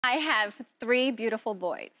I have 3 beautiful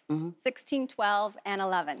boys, 16, 12, and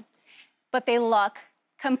 11. But they look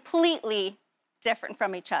completely different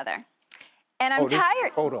from each other. And I'm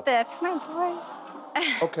tired. Photo. That's my boys.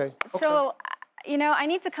 Okay. So, you know, I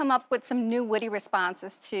need to come up with some new witty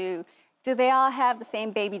responses to, do they all have the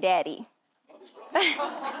same baby daddy?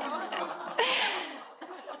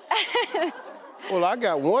 Well, I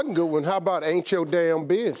got one good one. How about ain't your damn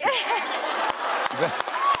business?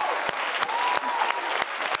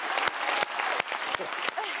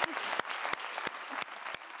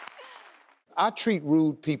 I treat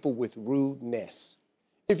rude people with rudeness.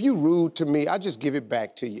 If you rude to me, I just give it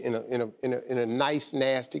back to you in a nice,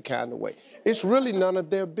 nasty kind of way. It's really none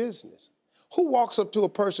of their business. Who walks up to a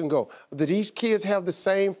person and go, do these kids have the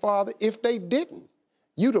same father? If they didn't,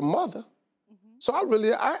 you the mother. So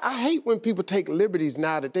I hate when people take liberties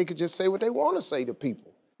now that they could just say what they want to say to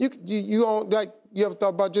people. You ever thought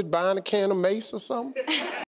about just buying a can of mace or something?